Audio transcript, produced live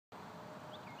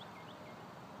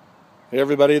Hey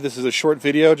everybody, this is a short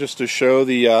video just to show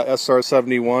the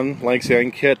SR-71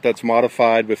 Lanxiang kit that's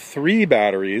modified with 3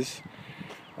 batteries.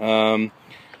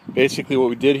 Basically what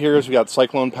we did here is we got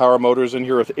cyclone power motors in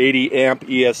here with 80 amp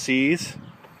ESCs,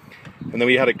 and then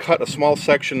we had to cut a small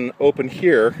section open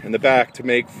here in the back to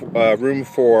make room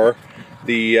for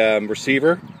the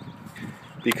receiver,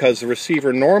 because the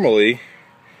receiver normally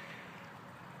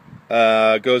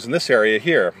goes in this area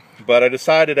here. But I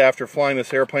decided after flying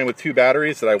this airplane with 2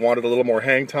 batteries that I wanted a little more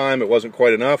hang time. It wasn't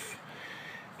quite enough.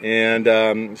 And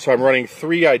so I'm running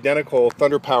 3 identical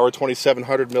Thunder Power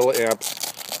 2700 milliamp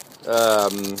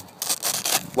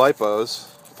LiPos,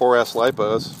 4S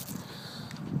LiPos.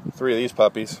 3 of these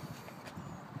puppies.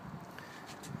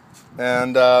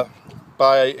 And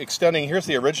by extending, here's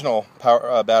the original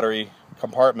power, battery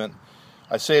compartment.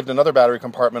 I saved another battery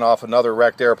compartment off another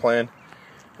wrecked airplane.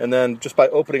 And then just by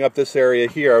opening up this area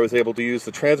here, I was able to use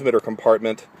the transmitter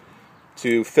compartment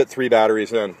to fit 3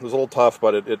 batteries in. It was a little tough,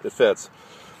 but it fits.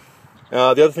 The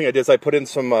other thing I did is I put in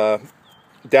some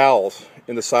dowels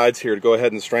in the sides here to go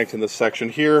ahead and strengthen this section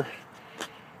here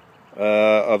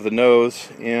of the nose.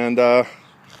 And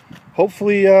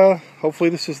hopefully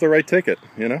this is the right ticket.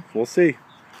 You know, we'll see.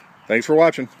 Thanks for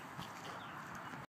watching.